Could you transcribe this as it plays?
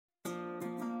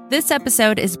This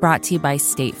episode is brought to you by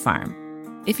State Farm.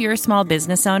 If you're a small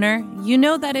business owner, you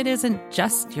know that it isn't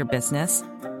just your business,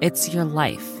 it's your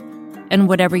life. And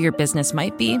whatever your business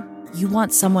might be, you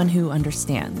want someone who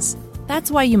understands. That's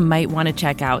why you might want to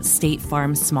check out State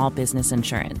Farm Small Business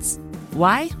Insurance.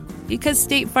 Why? Because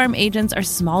State Farm agents are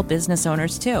small business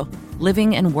owners too,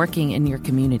 living and working in your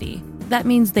community. That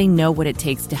means they know what it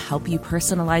takes to help you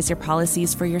personalize your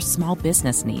policies for your small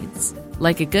business needs.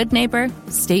 Like a good neighbor,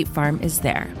 State Farm is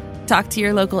there. Talk to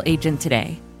your local agent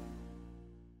today.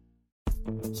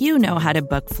 You know how to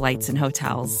book flights and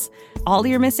hotels. All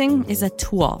you're missing is a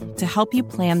tool to help you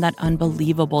plan that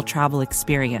unbelievable travel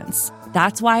experience.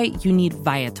 That's why you need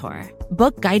Viator.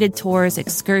 Book guided tours,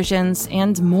 excursions,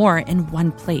 and more in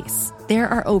one place. There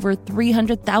are over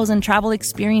 300,000 travel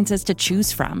experiences to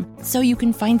choose from, so you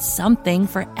can find something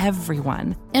for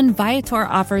everyone. And Viator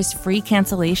offers free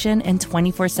cancellation and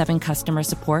 24/7 customer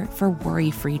support for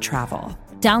worry-free travel.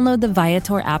 Download the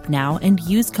Viator app now and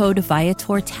use code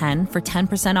Viator10 for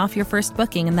 10% off your first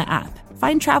booking in the app.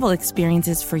 Find travel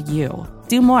experiences for you.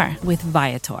 Do more with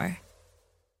Viator.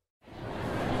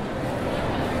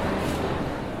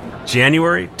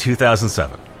 January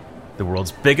 2007. The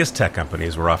world's biggest tech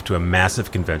companies were off to a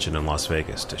massive convention in Las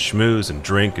Vegas to schmooze and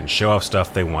drink and show off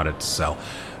stuff they wanted to sell.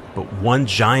 But one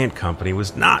giant company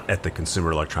was not at the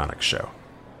Consumer Electronics Show: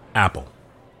 Apple.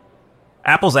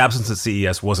 Apple's absence at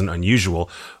CES wasn't unusual.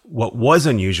 What was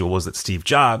unusual was that Steve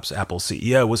Jobs, Apple's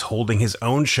CEO, was holding his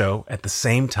own show at the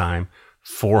same time,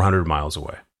 400 miles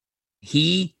away.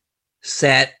 He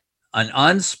set an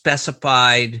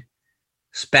unspecified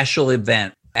special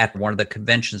event at one of the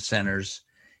convention centers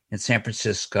in San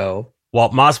Francisco.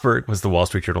 Walt Mossberg was the Wall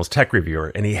Street Journal's tech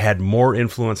reviewer, and he had more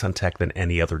influence on tech than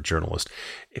any other journalist.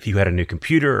 If you had a new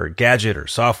computer or gadget or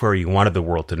software you wanted the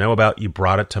world to know about, you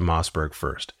brought it to Mossberg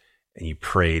first, and you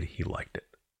prayed he liked it.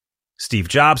 Steve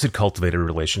Jobs had cultivated a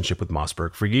relationship with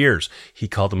Mossberg for years. He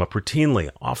called him up routinely,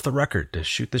 off the record, to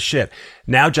shoot the shit.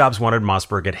 Now Jobs wanted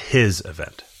Mossberg at his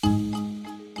event.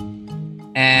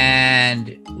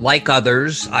 And like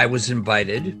others, I was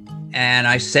invited. And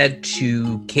I said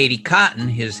to Katie Cotton,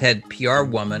 his head PR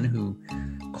woman who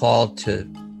called to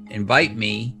invite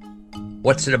me,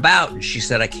 "What's it about?" And she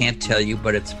said, "I can't tell you,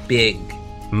 but it's big."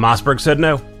 Mossberg said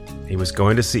no. He was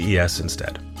going to CES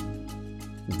instead.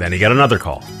 Then he got another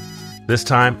call. This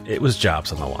time, it was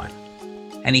Jobs on the line.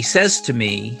 And he says to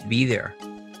me, "Be there."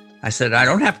 I said, "I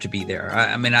don't have to be there.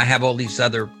 I mean, I have all these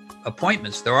other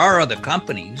appointments. There are other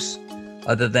companies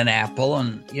other than Apple,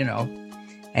 and, you know."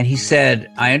 And he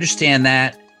said, "I understand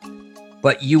that,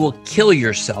 but you will kill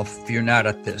yourself if you're not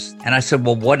at this." And I said,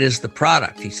 "Well, what is the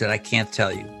product?" He said, "I can't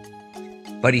tell you."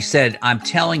 But he said, "I'm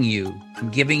telling you, I'm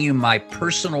giving you my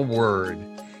personal word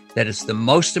that it's the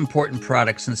most important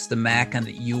product since the Mac, and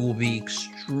that you will be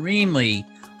extremely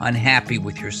unhappy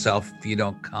with yourself if you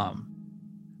don't come."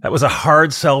 That was a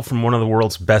hard sell from one of the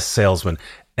world's best salesmen,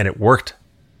 and it worked.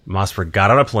 Mossberg got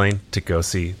on a plane to go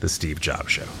see the Steve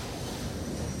Jobs show.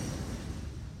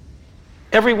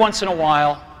 Every once in a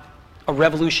while, a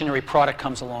revolutionary product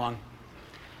comes along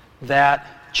that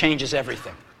changes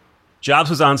everything. Jobs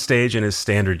was on stage in his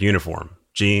standard uniform: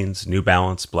 jeans, New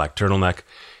Balance, black turtleneck.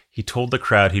 He told the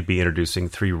crowd he'd be introducing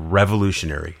 3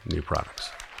 revolutionary new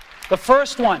products. The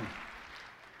first one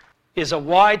is a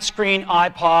widescreen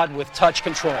iPod with touch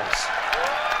controls.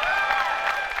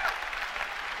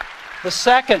 The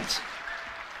second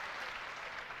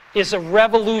is a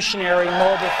revolutionary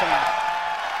mobile phone.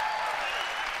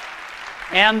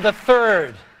 And the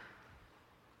third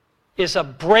is a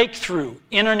breakthrough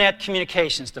internet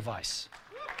communications device.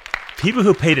 People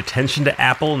who paid attention to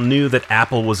Apple knew that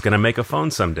Apple was going to make a phone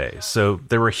someday, so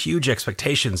there were huge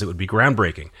expectations it would be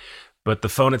groundbreaking. But the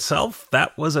phone itself,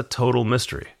 that was a total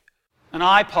mystery. An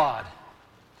iPod,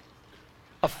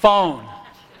 a phone,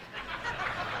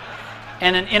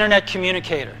 and an internet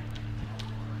communicator.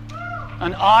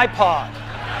 An iPod,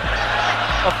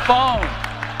 a phone.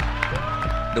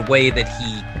 The way that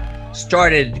he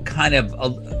started kind of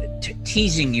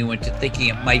teasing you into thinking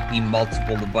it might be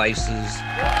multiple devices.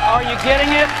 Are you getting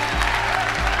it?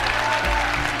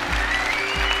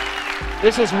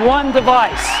 This is one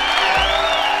device.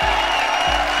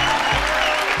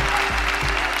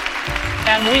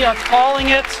 And we are calling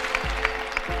it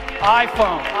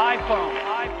iPhone.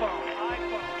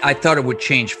 I thought it would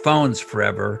change phones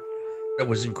forever. It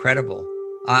was incredible.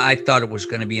 I thought it was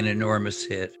going to be an enormous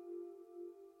hit.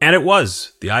 And it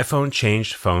was. The iPhone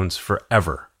changed phones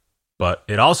forever. But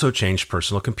it also changed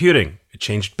personal computing. It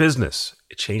changed business.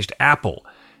 It changed Apple.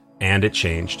 And it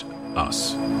changed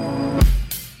us.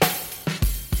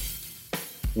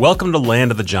 Welcome to Land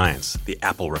of the Giants, the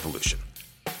Apple Revolution.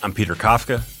 I'm Peter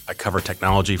Kafka. I cover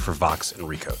technology for Vox and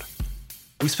Recode.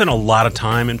 We spent a lot of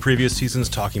time in previous seasons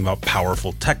talking about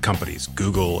powerful tech companies,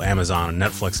 Google, Amazon, and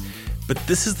Netflix, but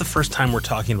this is the first time we're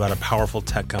talking about a powerful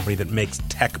tech company that makes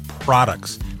tech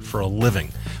products for a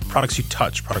living. Products you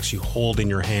touch, products you hold in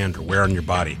your hand or wear on your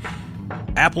body.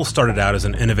 Apple started out as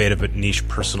an innovative but niche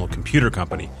personal computer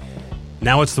company.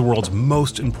 Now it's the world's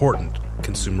most important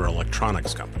consumer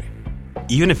electronics company.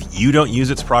 Even if you don't use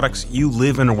its products, you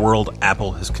live in a world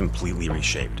Apple has completely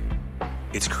reshaped.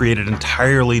 It's created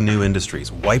entirely new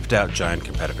industries, wiped out giant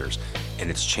competitors, and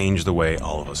it's changed the way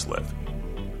all of us live.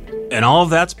 And all of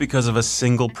that's because of a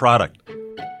single product,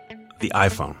 the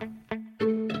iPhone.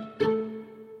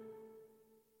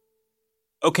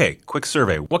 Okay, quick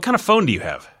survey. What kind of phone do you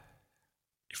have?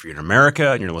 If you're in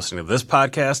America and you're listening to this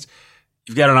podcast,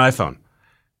 you've got an iPhone.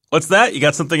 What's that? You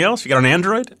got something else? You got an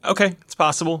Android? Okay, it's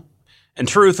possible. In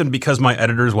truth, and because my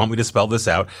editors want me to spell this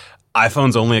out,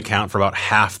 iPhones only account for about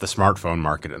half the smartphone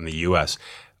market in the US.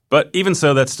 But even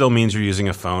so, that still means you're using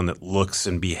a phone that looks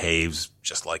and behaves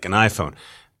just like an iPhone.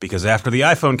 Because after the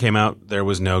iPhone came out, there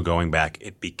was no going back.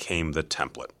 It became the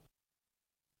template.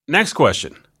 Next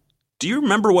question. Do you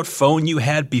remember what phone you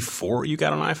had before you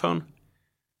got an iPhone?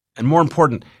 And more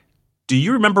important, do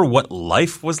you remember what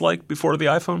life was like before the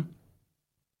iPhone?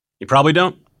 You probably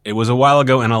don't. It was a while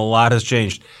ago and a lot has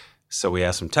changed. So we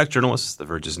asked some tech journalists, The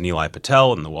Verge's Nilay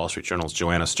Patel and The Wall Street Journal's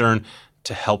Joanna Stern,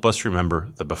 to help us remember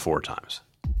the before times.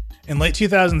 In late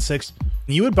 2006,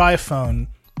 you would buy a phone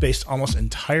based almost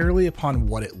entirely upon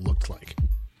what it looked like,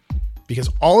 because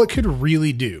all it could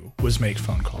really do was make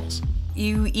phone calls.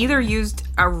 You either used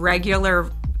a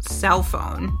regular cell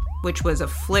phone, which was a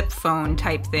flip phone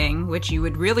type thing, which you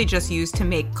would really just use to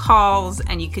make calls,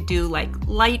 and you could do like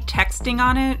light texting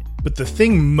on it. But the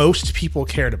thing most people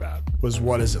cared about was,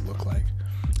 what does it look like?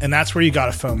 And that's where you got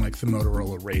a phone like the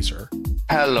Motorola Razr.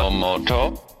 Hello,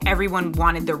 Moto. Everyone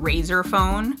wanted the Razr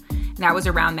phone. And that was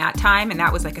around that time, and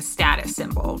that was like a status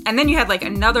symbol. And then you had like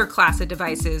another class of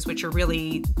devices, which are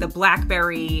really the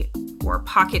BlackBerry or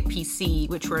Pocket PC,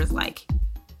 which was like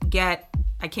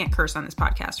I can't curse on this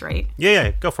podcast, right?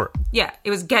 Yeah, go for it. Yeah, it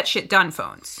was get shit done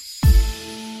phones.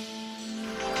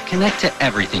 Connect to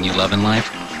everything you love in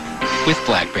life with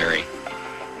BlackBerry.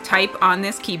 Type on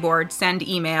this keyboard, send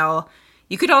email.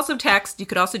 You could also text. You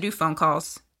could also do phone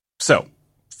calls. So,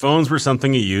 phones were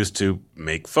something you used to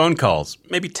make phone calls,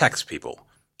 maybe text people.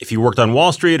 If you worked on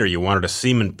Wall Street or you wanted to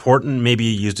seem important, maybe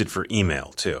you used it for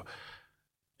email too.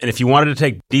 And if you wanted to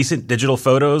take decent digital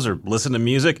photos or listen to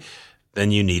music,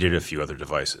 then you needed a few other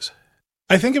devices.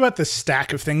 I think about the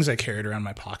stack of things I carried around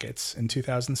my pockets in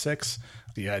 2006.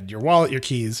 You had your wallet, your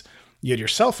keys, you had your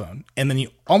cell phone, and then you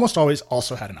almost always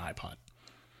also had an iPod.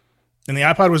 And the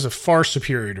iPod was a far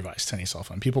superior device to any cell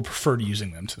phone. People preferred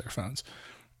using them to their phones.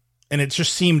 And it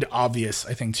just seemed obvious,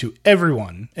 I think, to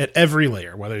everyone at every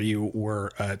layer, whether you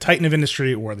were a titan of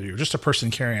industry or whether you were just a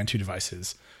person carrying on two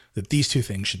devices, that these two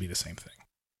things should be the same thing.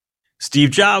 Steve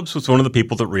Jobs was one of the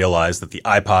people that realized that the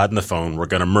iPod and the phone were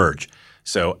going to merge.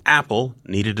 So Apple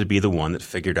needed to be the one that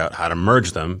figured out how to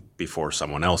merge them before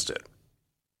someone else did.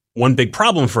 One big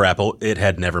problem for Apple, it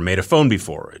had never made a phone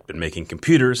before. It'd been making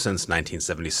computers since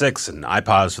 1976 and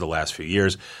iPods for the last few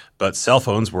years, but cell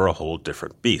phones were a whole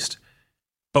different beast.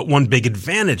 But one big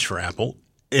advantage for Apple,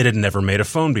 it had never made a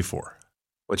phone before,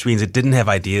 which means it didn't have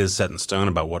ideas set in stone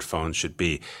about what phones should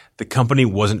be. The company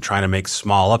wasn't trying to make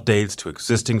small updates to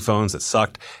existing phones that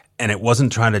sucked, and it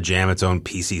wasn't trying to jam its own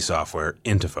PC software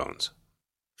into phones.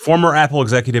 Former Apple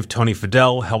executive Tony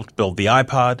Fadell helped build the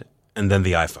iPod and then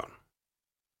the iPhone.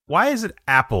 Why is it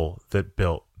Apple that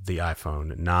built the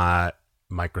iPhone, not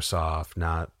Microsoft,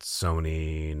 not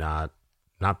Sony, not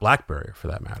BlackBerry for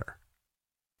that matter?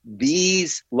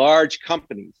 These large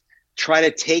companies try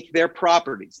to take their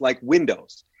properties like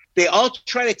Windows. They all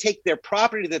try to take their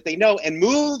property that they know and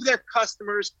move their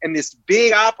customers and this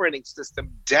big operating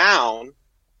system down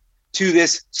to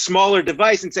this smaller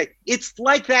device and say, it's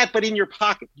like that, but in your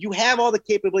pocket. You have all the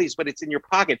capabilities, but it's in your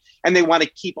pocket. And they want to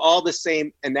keep all the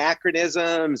same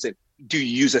anachronisms. And do you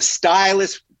use a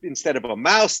stylus instead of a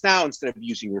mouse now, instead of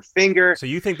using your finger? So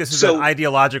you think this is an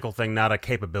ideological thing, not a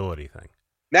capability thing?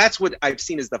 That's what I've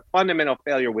seen as the fundamental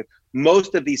failure with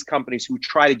most of these companies who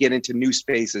try to get into new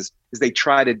spaces, is they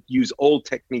try to use old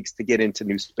techniques to get into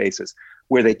new spaces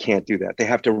where they can't do that. They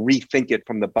have to rethink it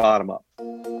from the bottom up.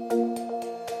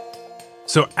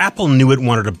 So Apple knew it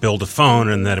wanted to build a phone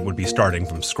and that it would be starting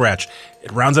from scratch.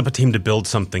 It rounds up a team to build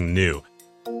something new.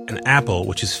 And Apple,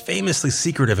 which is famously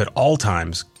secretive at all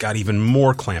times, got even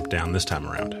more clamped down this time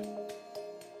around.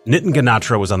 Nitin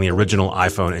Ganatra was on the original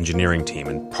iPhone engineering team,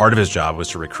 and part of his job was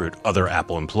to recruit other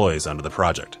Apple employees onto the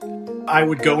project. I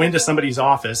would go into somebody's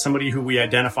office, somebody who we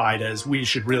identified as we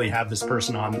should really have this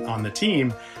person on the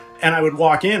team, and I would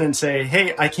walk in and say,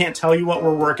 hey, I can't tell you what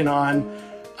we're working on.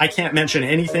 I can't mention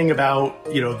anything about,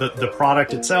 the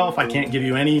product itself. I can't give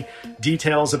you any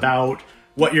details about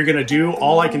what you're going to do.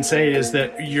 All I can say is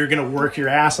that you're going to work your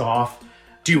ass off.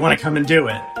 Do you want to come and do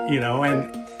it?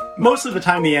 And most of the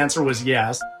time the answer was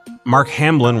yes. Mark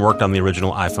Hamblin worked on the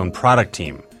original iPhone product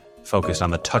team, focused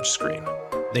on the touchscreen.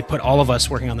 They put all of us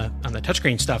working on the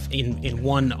touchscreen stuff in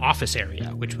one office area,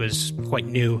 which was quite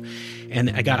new. And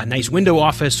I got a nice window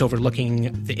office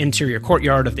overlooking the interior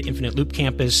courtyard of the Infinite Loop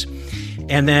campus.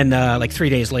 And then 3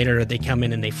 days later, they come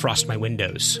in and they frost my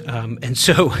windows. And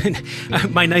so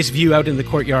my nice view out in the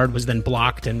courtyard was then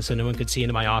blocked, and so no one could see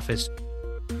into my office.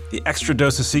 The extra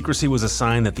dose of secrecy was a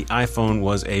sign that the iPhone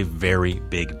was a very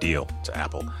big deal to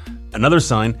Apple. Another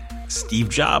sign, Steve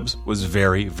Jobs was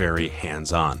very, very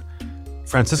hands-on.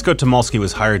 Francisco Tomolsky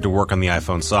was hired to work on the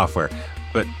iPhone software,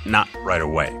 but not right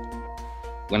away.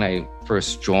 When I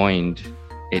first joined,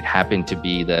 it happened to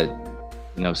be that,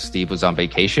 Steve was on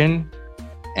vacation,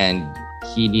 and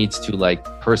he needs to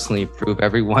personally approve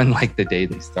everyone the day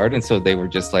they start. And so they were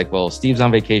just like, well, Steve's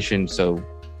on vacation, so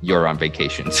you're on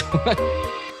vacation.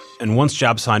 And once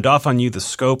Jobs signed off on you, the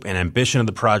scope and ambition of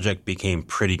the project became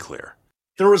pretty clear.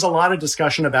 There was a lot of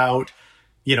discussion about,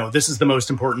 this is the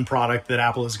most important product that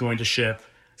Apple is going to ship.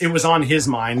 It was on his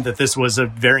mind that this was a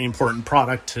very important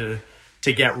product to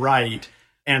get right.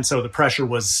 And so the pressure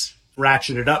was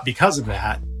ratcheted up because of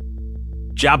that.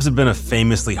 Jobs had been a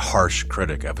famously harsh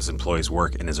critic of his employees'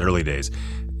 work in his early days,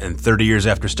 and 30 years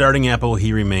after starting Apple,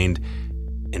 he remained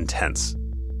intense.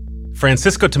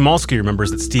 Francisco Tomolsky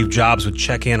remembers that Steve Jobs would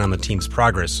check in on the team's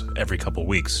progress every couple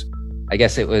weeks. I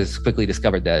guess it was quickly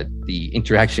discovered that the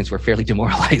interactions were fairly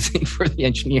demoralizing for the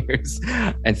engineers.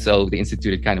 And so they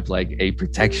instituted kind of a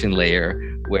protection layer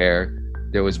where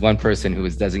there was one person who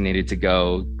was designated to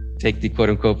go take the quote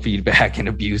unquote feedback and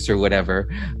abuse or whatever,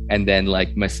 and then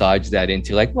massage that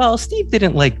into well, Steve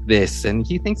didn't like this and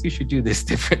he thinks you should do this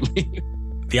differently.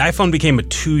 The iPhone became a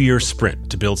 2-year sprint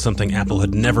to build something Apple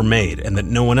had never made and that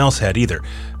no one else had either.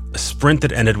 A sprint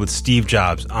that ended with Steve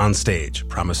Jobs on stage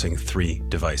promising 3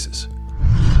 devices.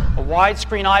 A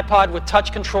widescreen iPod with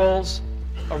touch controls,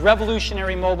 a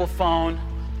revolutionary mobile phone,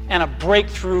 and a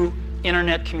breakthrough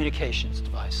internet communications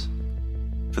device.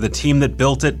 For the team that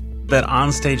built it, that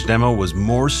onstage demo was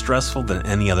more stressful than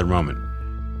any other moment.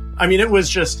 I mean, it was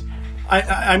just,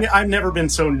 I've never been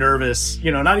so nervous.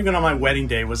 Not even on my wedding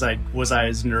day was I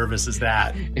as nervous as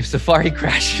that. If Safari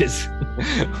crashes,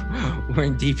 we're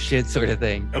in deep shit sort of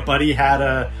thing. A buddy had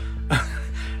a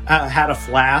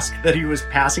flask that he was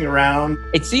passing around.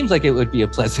 It seems like it would be a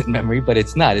pleasant memory, but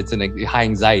it's not. It's a high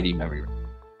anxiety memory.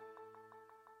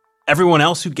 Everyone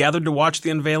else who gathered to watch the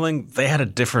unveiling, they had a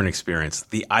different experience.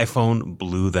 The iPhone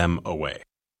blew them away.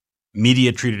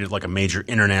 Media treated it like a major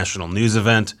international news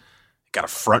event. It got a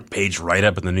front page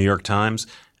write-up in the New York Times.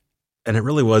 And it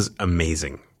really was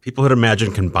amazing. People had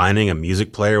imagined combining a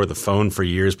music player with a phone for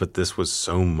years, but this was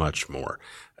so much more.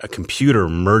 A computer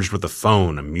merged with a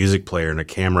phone, a music player and a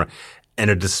camera, and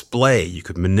a display you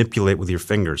could manipulate with your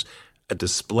fingers. A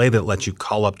display that lets you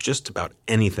call up just about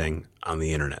anything on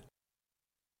the internet.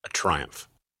 A triumph.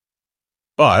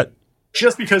 But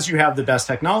just because you have the best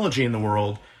technology in the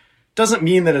world doesn't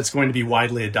mean that it's going to be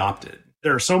widely adopted.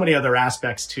 There are so many other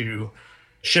aspects to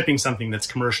shipping something that's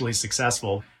commercially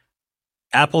successful.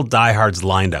 Apple diehards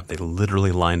lined up. They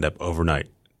literally lined up overnight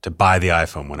to buy the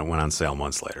iPhone when it went on sale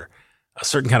months later. A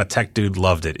certain kind of tech dude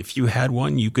loved it. If you had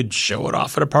one, you could show it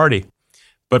off at a party.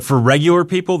 But for regular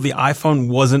people, the iPhone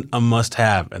wasn't a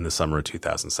must-have in the summer of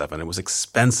 2007. It was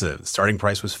expensive. The starting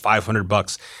price was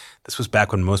 $500. This was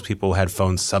back when most people had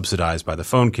phones subsidized by the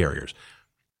phone carriers.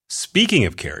 Speaking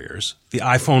of carriers, the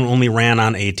iPhone only ran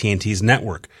on AT&T's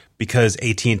network because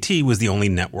AT&T was the only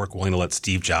network willing to let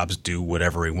Steve Jobs do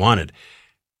whatever he wanted.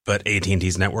 But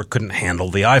AT&T's network couldn't handle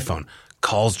the iPhone.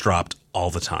 Calls dropped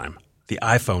all the time. The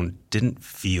iPhone didn't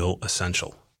feel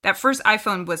essential. That first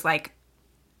iPhone was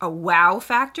a wow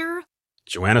factor.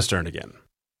 Joanna Stern again.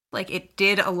 It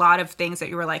did a lot of things that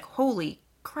you were like, holy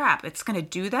crap, it's going to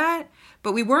do that?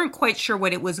 But we weren't quite sure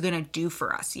what it was going to do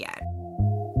for us yet.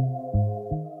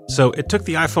 So it took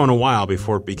the iPhone a while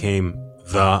before it became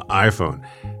the iPhone.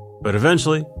 But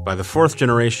eventually, by the 4th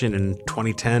generation in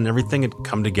 2010, everything had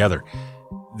come together.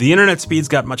 The internet speeds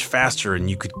got much faster and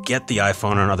you could get the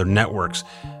iPhone on other networks.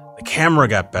 The camera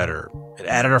got better. It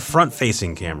added a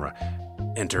front-facing camera.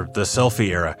 Enter the selfie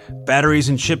era. Batteries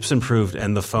and chips improved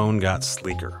and the phone got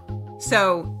sleeker.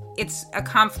 So it's a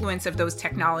confluence of those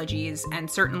technologies, and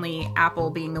certainly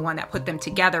Apple being the one that put them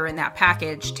together in that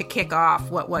package to kick off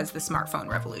what was the smartphone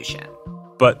revolution.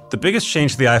 But the biggest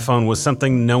change to the iPhone was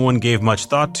something no one gave much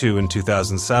thought to in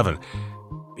 2007,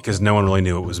 because no one really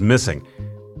knew it was missing.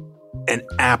 An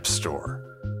app store.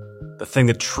 The thing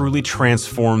that truly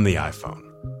transformed the iPhone,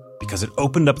 because it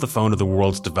opened up the phone to the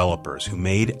world's developers who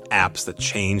made apps that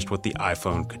changed what the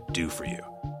iPhone could do for you.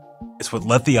 It's what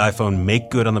let the iPhone make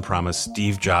good on the promise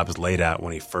Steve Jobs laid out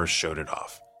when he first showed it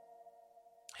off.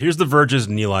 Here's The Verge's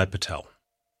Nilay Patel.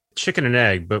 Chicken and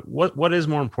egg, but what is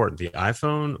more important, the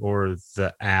iPhone or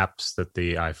the apps that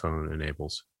the iPhone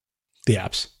enables? The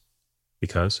apps.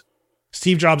 Because?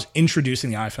 Steve Jobs introducing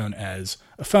the iPhone as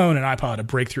a phone, an iPod, a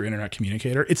breakthrough internet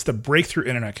communicator. It's the breakthrough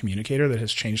internet communicator that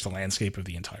has changed the landscape of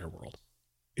the entire world.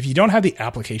 If you don't have the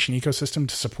application ecosystem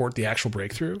to support the actual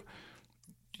breakthrough,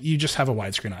 you just have a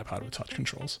widescreen iPod with touch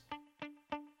controls.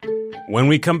 When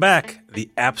we come back,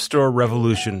 the App Store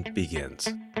revolution begins.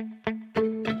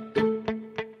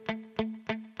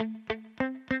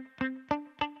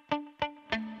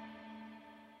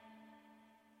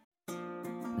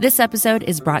 This episode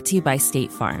is brought to you by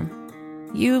State Farm.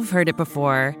 You've heard it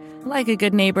before. Like a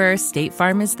good neighbor, State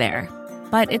Farm is there.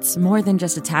 But it's more than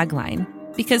just a tagline,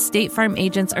 because State Farm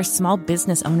agents are small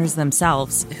business owners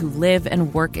themselves who live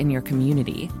and work in your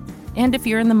community. And if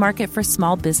you're in the market for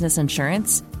small business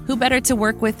insurance, who better to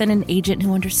work with than an agent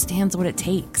who understands what it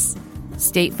takes?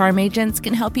 State Farm agents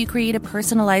can help you create a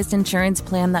personalized insurance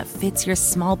plan that fits your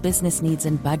small business needs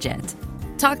and budget.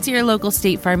 Talk to your local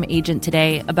State Farm agent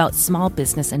today about small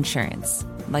business insurance.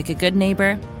 Like a good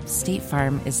neighbor, State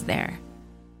Farm is there.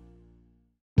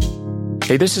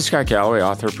 Hey, this is Scott Galloway,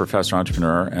 author, professor,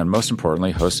 entrepreneur, and most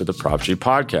importantly, host of the Prop G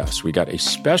podcast. We got a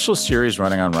special series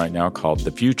running on right now called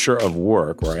The Future of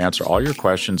Work, where I answer all your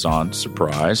questions on,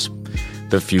 surprise,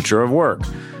 the future of work.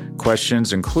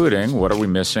 Questions including, what are we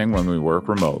missing when we work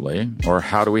remotely? Or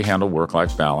how do we handle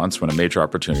work-life balance when a major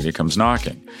opportunity comes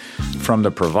knocking? From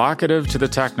the provocative to the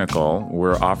technical,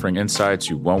 we're offering insights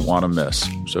you won't want to miss.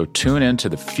 So tune in to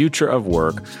The Future of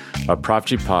Work, a Prop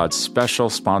G Pod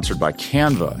special sponsored by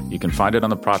Canva. You can find it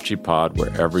on the Prop G Pod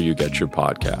wherever you get your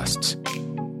podcasts.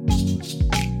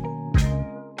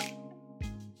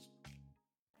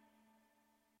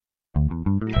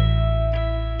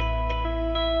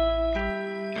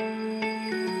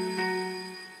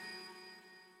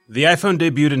 The iPhone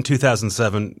debuted in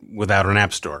 2007 without an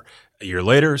app store. A year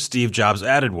later, Steve Jobs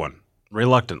added one,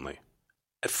 reluctantly.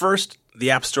 At first,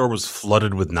 the App Store was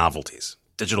flooded with novelties,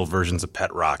 digital versions of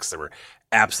pet rocks. There were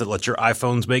apps that let your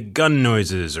iPhones make gun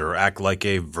noises or act like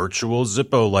a virtual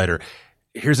Zippo lighter.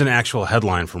 Here's an actual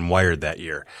headline from Wired that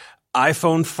year.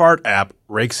 iPhone fart app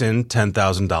rakes in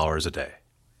 $10,000 a day.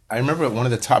 I remember one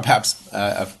of the top apps,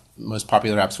 of most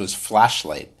popular apps was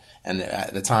Flashlight. And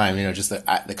at the time, just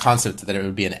the concept that it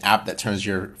would be an app that turns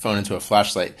your phone into a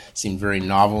flashlight seemed very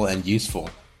novel and useful.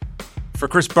 For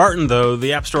Chris Barton, though,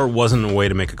 the App Store wasn't a way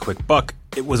to make a quick buck.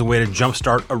 It was a way to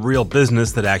jumpstart a real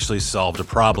business that actually solved a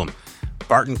problem.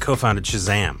 Barton co-founded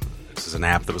Shazam. This is an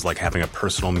app that was like having a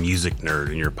personal music nerd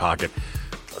in your pocket.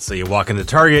 Let's say you walk into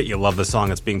Target, you love the song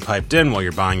that's being piped in while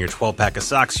you're buying your 12-pack of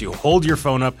socks, you hold your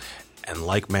phone up, and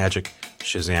like magic,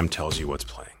 Shazam tells you what's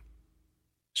playing.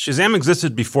 Shazam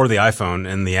existed before the iPhone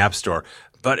and the App Store,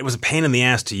 but it was a pain in the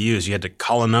ass to use. You had to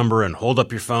call a number and hold up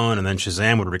your phone, and then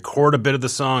Shazam would record a bit of the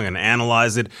song and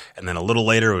analyze it, and then a little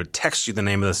later it would text you the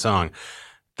name of the song.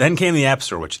 Then came the App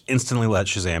Store, which instantly let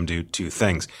Shazam do two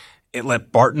things. It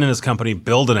let Barton and his company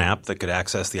build an app that could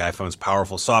access the iPhone's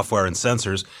powerful software and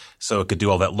sensors, so it could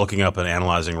do all that looking up and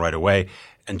analyzing right away.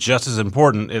 And just as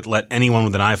important, it let anyone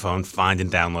with an iPhone find and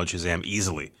download Shazam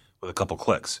easily with a couple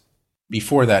clicks.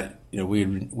 Before that, we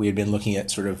had been looking at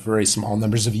sort of very small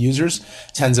numbers of users,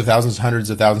 tens of thousands, hundreds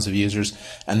of thousands of users.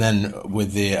 And then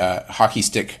with the hockey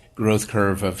stick growth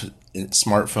curve of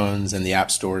smartphones and the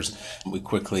app stores, we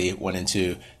quickly went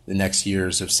into the next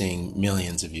years of seeing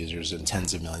millions of users and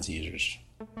tens of millions of users.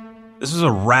 This was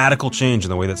a radical change in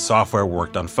the way that software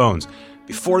worked on phones.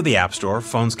 Before the App Store,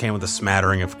 phones came with a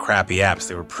smattering of crappy apps.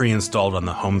 They were pre-installed on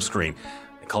the home screen.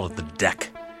 They called it the deck.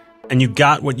 And you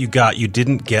got what you got. You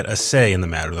didn't get a say in the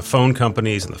matter. The phone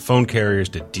companies and the phone carriers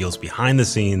did deals behind the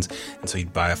scenes, and so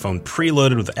you'd buy a phone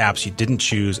preloaded with apps you didn't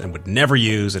choose and would never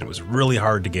use, and it was really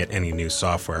hard to get any new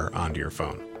software onto your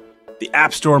phone. The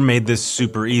App Store made this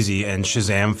super easy, and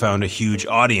Shazam found a huge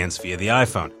audience via the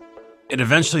iPhone. It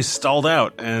eventually stalled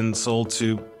out and sold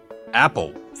to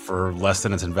Apple for less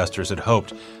than its investors had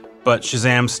hoped, but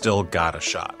Shazam still got a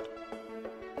shot.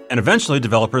 And eventually,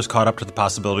 developers caught up to the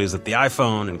possibilities that the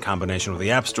iPhone, in combination with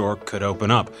the App Store, could open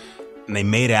up. And they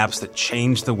made apps that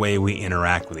changed the way we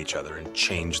interact with each other and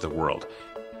changed the world.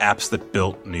 Apps that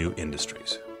built new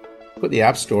industries. What the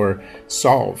App Store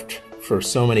solved for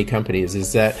so many companies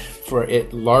is that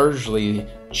it largely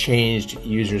changed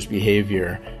users'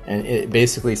 behavior. And it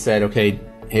basically said, okay,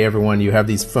 hey everyone, you have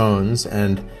these phones,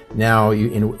 and now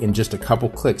you, in just a couple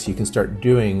clicks, you can start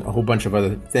doing a whole bunch of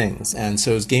other things. And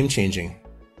so it's game changing.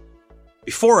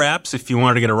 Before apps, if you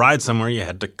wanted to get a ride somewhere, you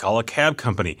had to call a cab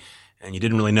company. And you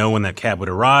didn't really know when that cab would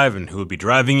arrive and who would be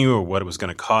driving you or what it was going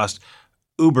to cost.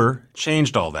 Uber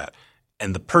changed all that.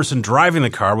 And the person driving the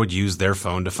car would use their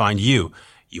phone to find you.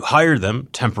 You hired them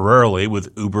temporarily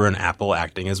with Uber and Apple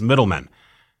acting as middlemen.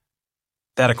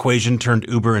 That equation turned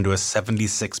Uber into a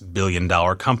 $76 billion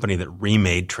company that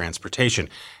remade transportation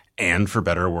and, for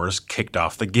better or worse, kicked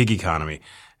off the gig economy.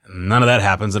 None of that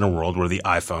happens in a world where the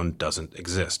iPhone doesn't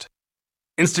exist.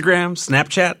 Instagram,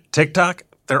 Snapchat, TikTok,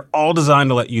 they're all designed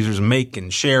to let users make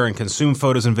and share and consume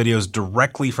photos and videos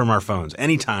directly from our phones,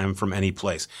 anytime, from any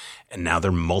place. And now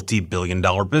they're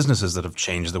multi-billion-dollar businesses that have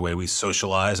changed the way we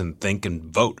socialize and think and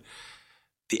vote.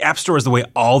 The App Store is the way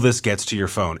all this gets to your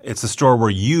phone. It's the store where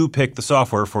you pick the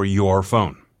software for your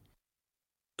phone.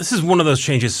 This is one of those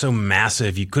changes so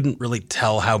massive you couldn't really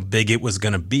tell how big it was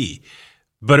going to be.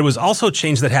 But it was also a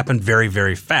change that happened very,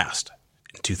 very fast.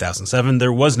 In 2007,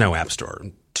 there was no App Store.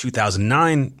 In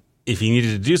 2009, if you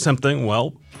needed to do something,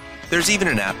 well... There's even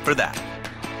an app for that.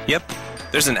 Yep,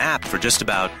 there's an app for just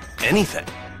about anything,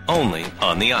 only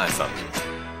on the iPhone.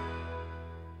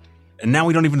 And now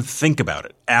we don't even think about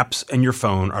it. Apps and your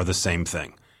phone are the same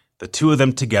thing. The two of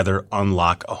them together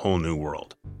unlock a whole new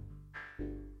world.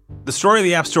 The story of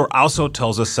the App Store also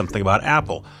tells us something about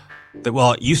Apple. That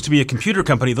while it used to be a computer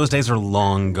company, those days are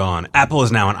long gone. Apple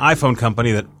is now an iPhone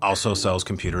company that also sells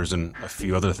computers and a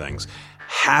few other things.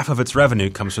 Half of its revenue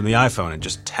comes from the iPhone and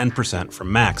just 10%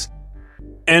 from Macs.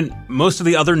 And most of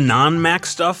the other non-Mac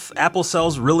stuff Apple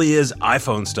sells really is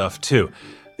iPhone stuff too.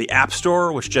 The App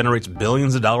Store, which generates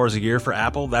billions of dollars a year for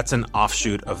Apple, that's an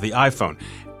offshoot of the iPhone.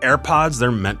 AirPods,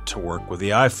 they're meant to work with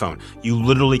the iPhone. You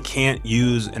literally can't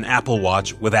use an Apple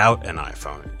Watch without an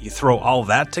iPhone. You throw all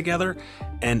that together,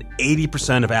 and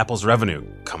 80% of Apple's revenue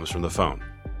comes from the phone.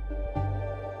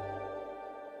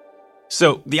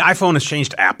 So the iPhone has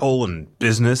changed Apple and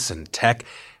business and tech,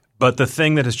 but the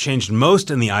thing that has changed most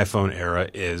in the iPhone era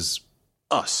is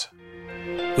us.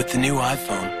 With the new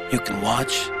iPhone, you can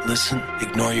watch, listen,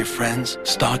 ignore your friends,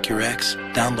 stalk your ex,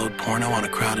 download porno on a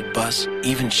crowded bus,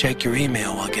 even check your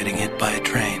email while getting hit by a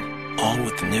train. All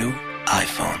with the new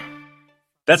iPhone.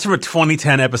 That's from a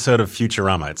 2010 episode of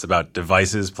Futurama. It's about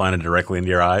devices planted directly into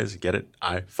your eyes. Get it?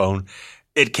 iPhone.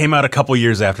 It came out a couple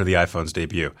years after the iPhone's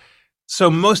debut.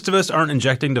 So most of us aren't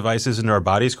injecting devices into our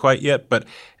bodies quite yet, but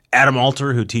Adam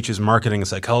Alter, who teaches marketing and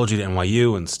psychology at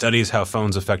NYU and studies how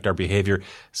phones affect our behavior,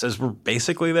 says we're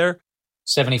basically there.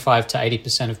 75 to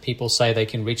 80% of people say they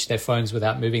can reach their phones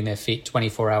without moving their feet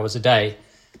 24 hours a day.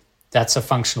 That's a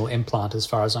functional implant as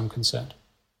far as I'm concerned.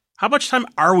 How much time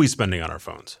are we spending on our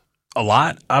phones? A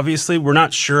lot, obviously. We're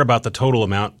not sure about the total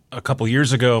amount. A couple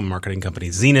years ago, marketing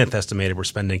company Zenith estimated we're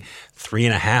spending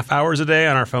 3.5 hours a day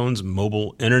on our phone's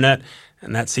mobile internet.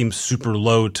 And that seems super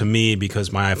low to me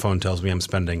because my iPhone tells me I'm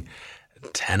spending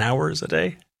 10 hours a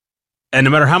day. And no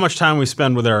matter how much time we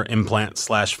spend with our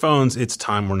implant/phones, it's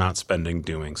time we're not spending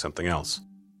doing something else.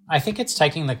 I think it's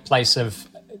taking the place of,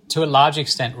 to a large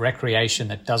extent, recreation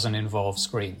that doesn't involve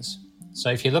screens.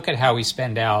 So if you look at how we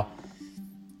spend our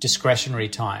discretionary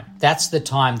time, that's the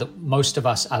time that most of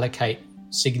us allocate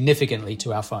significantly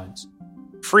to our phones.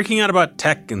 Freaking out about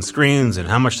tech and screens and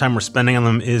how much time we're spending on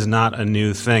them is not a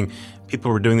new thing. People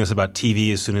were doing this about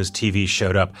TV as soon as TV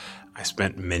showed up. I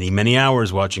spent many, many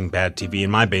hours watching bad TV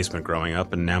in my basement growing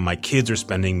up, and now my kids are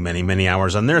spending many, many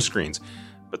hours on their screens.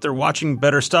 But they're watching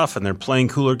better stuff and they're playing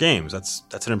cooler games.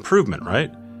 That's an improvement,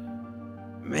 right?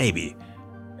 Maybe.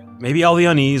 Maybe all the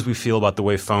unease we feel about the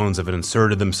way phones have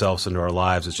inserted themselves into our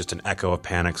lives is just an echo of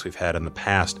panics we've had in the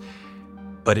past.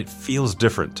 But it feels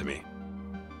different to me.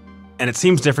 And it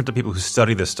seems different to people who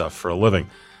study this stuff for a living.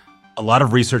 A lot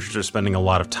of researchers are spending a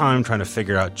lot of time trying to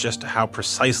figure out just how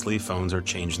precisely phones are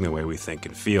changing the way we think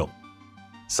and feel.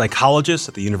 Psychologists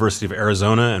at the University of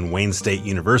Arizona and Wayne State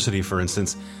University, for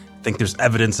instance, think there's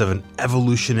evidence of an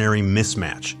evolutionary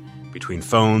mismatch between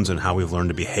phones and how we've learned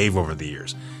to behave over the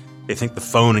years. They think the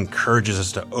phone encourages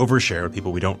us to overshare with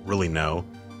people we don't really know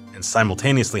and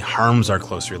simultaneously harms our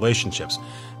close relationships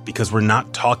because we're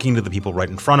not talking to the people right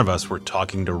in front of us, we're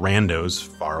talking to randos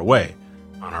far away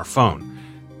on our phone.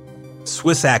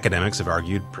 Swiss academics have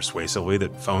argued persuasively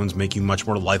that phones make you much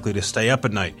more likely to stay up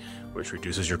at night, which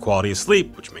reduces your quality of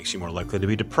sleep, which makes you more likely to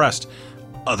be depressed.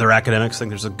 Other academics think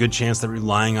there's a good chance that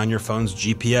relying on your phone's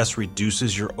GPS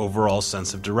reduces your overall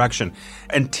sense of direction.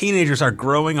 And teenagers are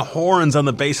growing horns on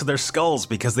the base of their skulls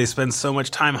because they spend so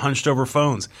much time hunched over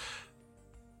phones.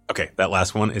 Okay, that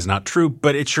last one is not true,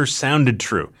 but it sure sounded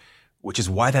true, which is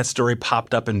why that story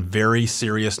popped up in very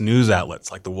serious news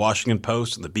outlets like the Washington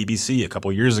Post and the BBC a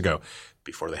couple years ago,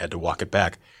 before they had to walk it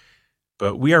back.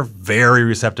 But we are very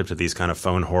receptive to these kind of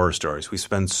phone horror stories. We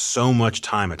spend so much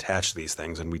time attached to these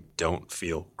things, and we don't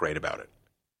feel great about it.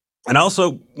 And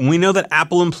also, we know that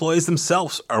Apple employees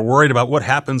themselves are worried about what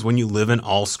happens when you live an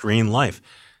all-screen life.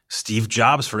 Steve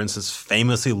Jobs, for instance,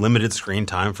 famously limited screen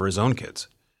time for his own kids.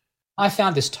 I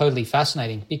found this totally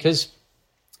fascinating because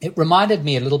it reminded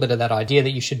me a little bit of that idea that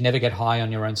you should never get high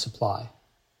on your own supply.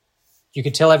 You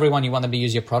could tell everyone you want them to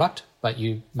use your product, but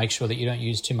you make sure that you don't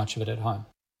use too much of it at home.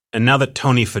 And now that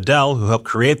Tony Fadell, who helped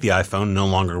create the iPhone, no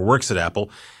longer works at Apple,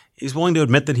 he's willing to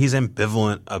admit that he's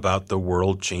ambivalent about the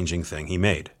world-changing thing he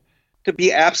made. To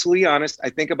be absolutely honest, I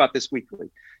think about this weekly.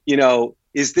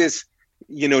 Is this,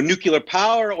 nuclear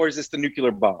power, or is this the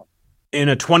nuclear bomb? In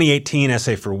a 2018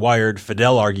 essay for Wired,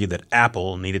 Fadell argued that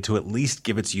Apple needed to at least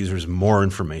give its users more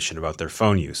information about their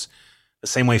phone use, the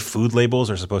same way food labels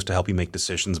are supposed to help you make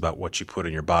decisions about what you put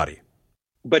in your body.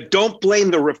 But don't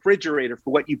blame the refrigerator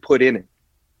for what you put in it.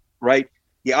 Right?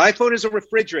 The iPhone is a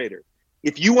refrigerator.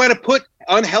 If you want to put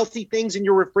unhealthy things in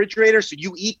your refrigerator so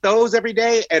you eat those every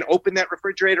day and open that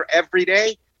refrigerator every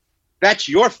day, that's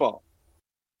your fault.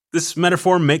 This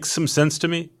metaphor makes some sense to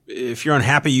me. If you're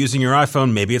unhappy using your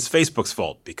iPhone, maybe it's Facebook's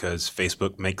fault because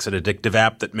Facebook makes an addictive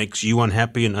app that makes you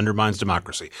unhappy and undermines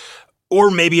democracy. Or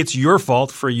maybe it's your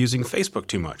fault for using Facebook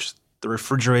too much. The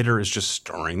refrigerator is just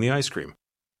storing the ice cream.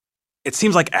 It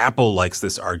seems like Apple likes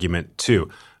this argument too.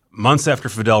 Months after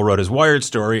Fadell wrote his Wired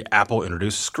story, Apple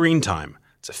introduced Screen Time.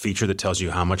 It's a feature that tells you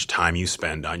how much time you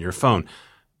spend on your phone.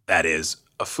 That is,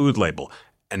 a food label.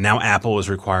 And now Apple is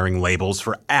requiring labels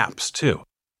for apps, too.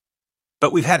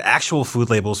 But we've had actual food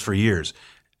labels for years.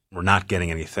 We're not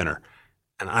getting any thinner.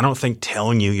 And I don't think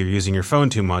telling you you're using your phone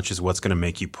too much is what's going to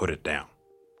make you put it down.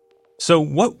 So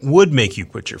what would make you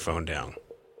put your phone down?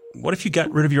 What if you got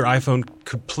rid of your iPhone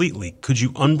completely? Could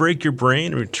you unbreak your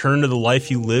brain and return to the life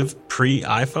you lived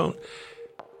pre-iPhone?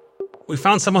 We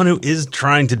found someone who is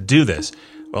trying to do this.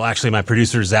 Well, actually, my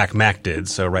producer, Zach Mack, did,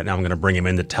 so right now I'm going to bring him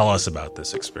in to tell us about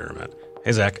this experiment.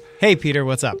 Hey, Zach. Hey, Peter,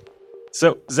 what's up?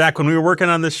 So, Zach, when we were working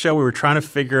on this show, we were trying to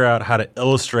figure out how to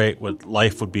illustrate what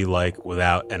life would be like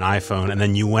without an iPhone, and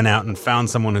then you went out and found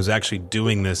someone who's actually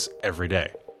doing this every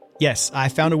day. Yes, I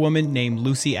found a woman named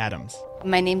Lucy Adams.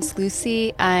 My name's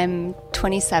Lucy. I'm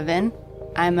 27.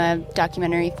 I'm a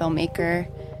documentary filmmaker,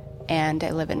 and I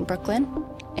live in Brooklyn,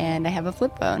 and I have a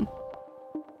flip phone.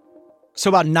 So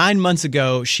about 9 months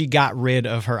ago, she got rid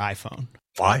of her iPhone.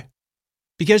 Why?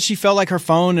 Because she felt like her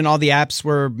phone and all the apps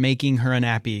were making her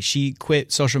unhappy. She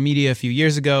quit social media a few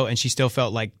years ago, and she still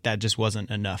felt like that just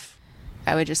wasn't enough.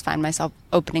 I would just find myself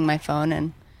opening my phone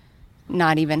and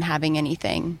not even having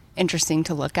anything interesting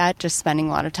to look at, just spending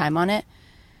a lot of time on it.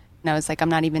 And I was like, I'm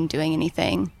not even doing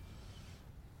anything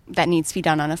that needs to be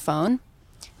done on a phone.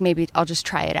 Maybe I'll just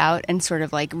try it out and sort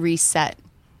of like reset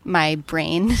my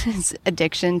brain's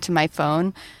addiction to my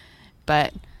phone.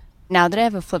 But now that I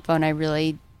have a flip phone, I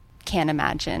really can't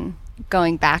imagine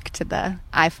going back to the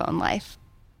iPhone life.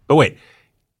 But wait,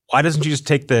 why doesn't she just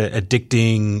take the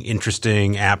addicting,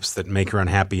 interesting apps that make her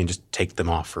unhappy and just take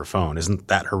them off her phone? Isn't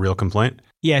that her real complaint?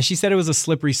 Yeah, she said it was a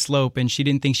slippery slope and she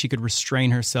didn't think she could restrain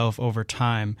herself over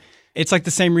time. It's like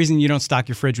the same reason you don't stock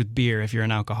your fridge with beer if you're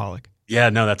an alcoholic. Yeah,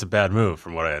 no, that's a bad move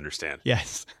from what I understand.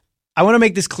 Yes. I want to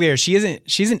make this clear. She's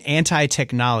an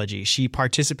anti-technology. She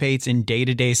participates in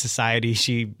day-to-day society.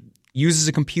 She uses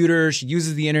a computer. She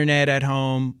uses the internet at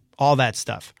home, all that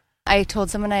stuff. I told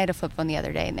someone I had a flip phone the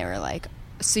other day and they were like,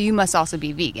 so you must also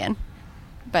be vegan.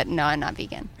 But no, I'm not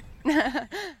vegan.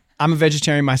 I'm a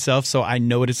vegetarian myself, so I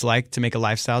know what it's like to make a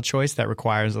lifestyle choice that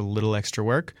requires a little extra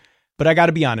work. But I got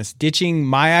to be honest, ditching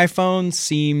my iPhone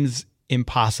seems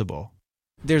impossible.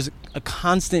 There's a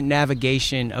constant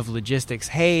navigation of logistics.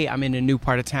 Hey, I'm in a new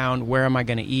part of town. Where am I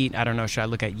going to eat? I don't know. Should I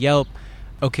look at Yelp?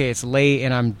 Okay, it's late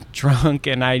and I'm drunk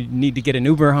and I need to get an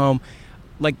Uber home.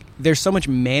 Like, there's so much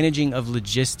managing of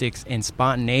logistics and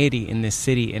spontaneity in this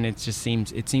city, and it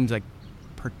seems like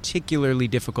particularly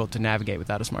difficult to navigate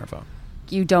without a smartphone.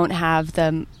 You don't have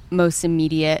the most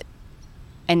immediate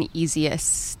and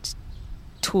easiest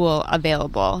tool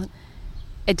available.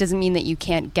 It doesn't mean that you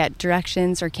can't get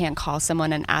directions or can't call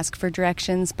someone and ask for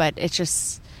directions, but it's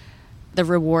just the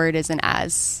reward isn't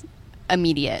as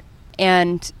immediate.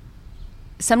 And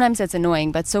sometimes it's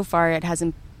annoying, but so far it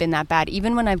hasn't been that bad.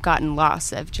 Even when I've gotten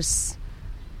lost, I've just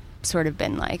sort of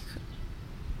been like,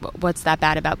 what's that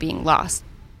bad about being lost?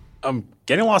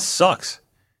 Getting lost sucks.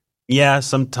 Yeah,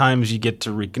 sometimes you get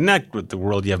to reconnect with the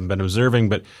world you haven't been observing,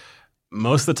 but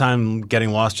most of the time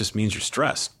getting lost just means you're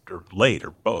stressed or late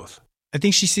or both. I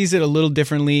think she sees it a little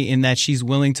differently in that she's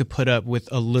willing to put up with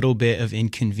a little bit of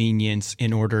inconvenience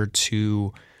in order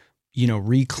to,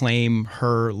 reclaim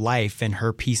her life and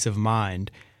her peace of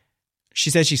mind. She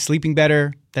says she's sleeping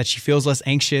better, that she feels less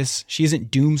anxious. She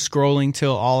isn't doom scrolling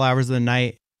till all hours of the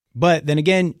night. But then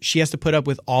again, she has to put up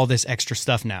with all this extra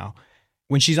stuff now.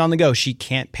 When she's on the go, she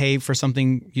can't pay for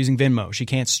something using Venmo. She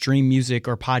can't stream music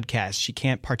or podcasts. She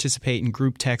can't participate in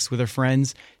group texts with her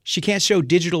friends. She can't show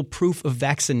digital proof of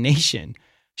vaccination.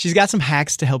 She's got some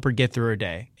hacks to help her get through her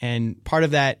day. And part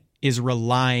of that is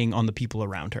relying on the people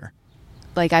around her.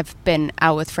 Like, I've been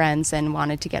out with friends and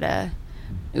wanted to get a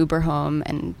Uber home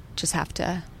and just have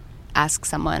to ask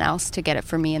someone else to get it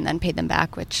for me and then pay them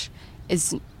back, which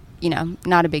is,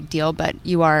 not a big deal, but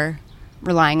you are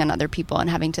relying on other people and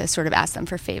having to sort of ask them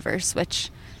for favors,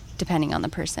 which, depending on the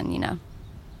person,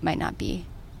 might not be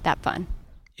that fun.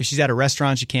 If she's at a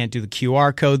restaurant, she can't do the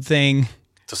QR code thing.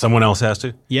 So someone else has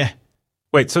to? Yeah.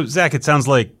 Wait, so Zach, it sounds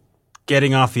like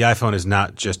getting off the iPhone is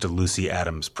not just a Lucy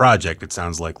Adams project. It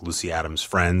sounds like Lucy Adams'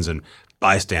 friends and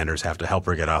bystanders have to help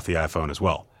her get off the iPhone as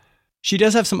well. She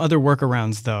does have some other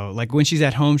workarounds, though. Like when she's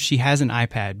at home, she has an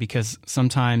iPad because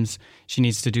sometimes she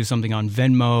needs to do something on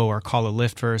Venmo or call a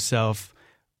Lyft for herself.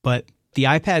 But the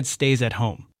iPad stays at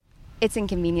home. It's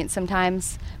inconvenient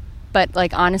sometimes, but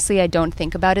honestly, I don't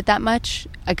think about it that much.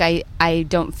 I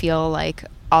don't feel like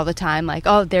all the time like,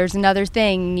 oh, there's another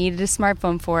thing needed a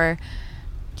smartphone for.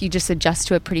 You just adjust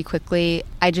to it pretty quickly.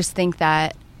 I just think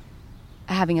that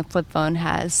having a flip phone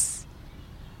has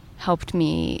helped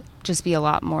me just be a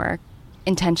lot more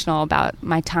intentional about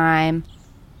my time.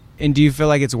 And do you feel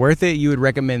like it's worth it? You would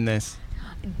recommend this?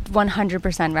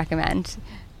 100% recommend.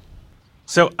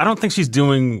 So I don't think she's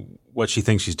doing what she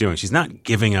thinks she's doing. She's not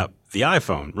giving up the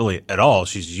iPhone really at all.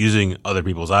 She's using other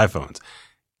people's iPhones.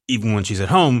 Even when she's at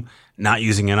home, not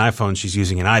using an iPhone, she's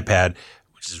using an iPad,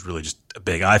 which is really just a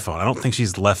big iPhone. I don't think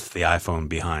she's left the iPhone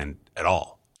behind at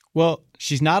all. Well,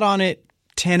 she's not on it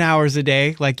 10 hours a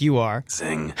day like you are.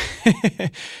 Zing.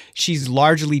 She's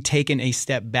largely taken a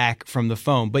step back from the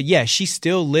phone. But yeah, she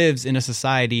still lives in a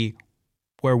society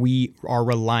where we are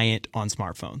reliant on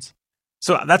smartphones.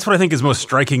 So that's what I think is most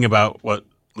striking about what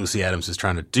Lucy Adams is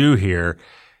trying to do here.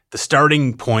 The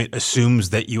starting point assumes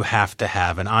that you have to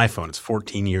have an iPhone. It's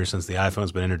 14 years since the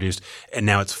iPhone's been introduced, and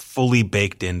now it's fully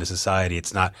baked into society.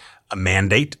 It's not a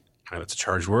mandate. I know it's a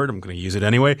charged word. I'm going to use it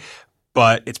anyway,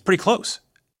 but it's pretty close.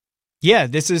 Yeah,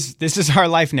 this is our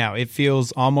life now. It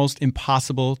feels almost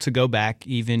impossible to go back,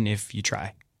 even if you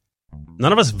try.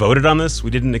 None of us voted on this. We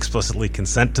didn't explicitly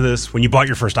consent to this. When you bought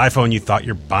your first iPhone, you thought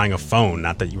you're buying a phone,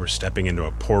 not that you were stepping into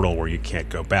a portal where you can't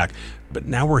go back. But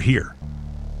now we're here.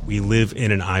 We live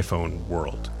in an iPhone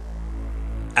world.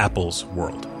 Apple's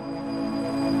world.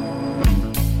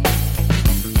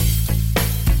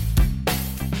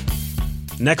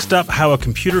 Next up, how a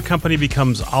computer company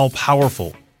becomes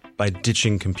all-powerful by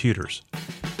ditching computers.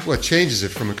 Well, it changes it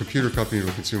from a computer company to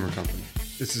a consumer company.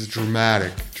 This is a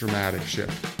dramatic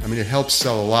shift. I mean, it helps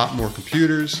sell a lot more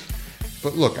computers.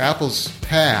 But look, Apple's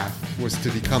path was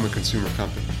to become a consumer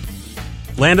company.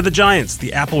 Land of the Giants,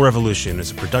 The Apple Revolution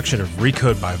is a production of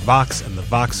Recode by Vox and the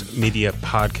Vox Media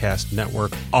Podcast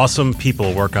Network. Awesome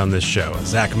people work on this show.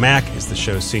 Zach Mack is the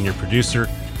show's senior producer.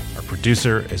 Our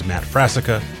producer is Matt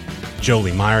Frasica.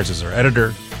 Jolie Myers is our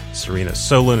editor. Serena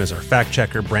Solin is our fact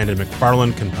checker. Brandon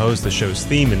McFarland composed the show's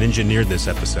theme and engineered this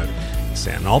episode.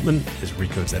 Sam Altman is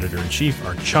Recode's editor-in-chief.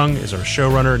 Art Chung is our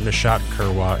showrunner. Nishat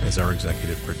Kurwa is our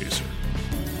executive producer.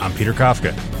 I'm Peter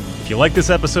Kafka. If you like this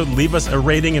episode, leave us a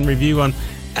rating and review on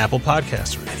Apple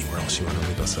Podcasts or anywhere else you want to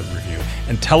leave us a review.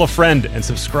 And tell a friend and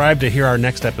subscribe to hear our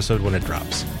next episode when it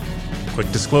drops. Quick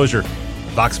disclosure,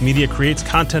 Vox Media creates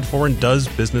content for and does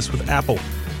business with Apple.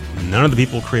 None of the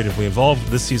people creatively involved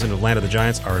this season of Land of the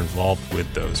Giants are involved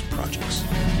with those projects.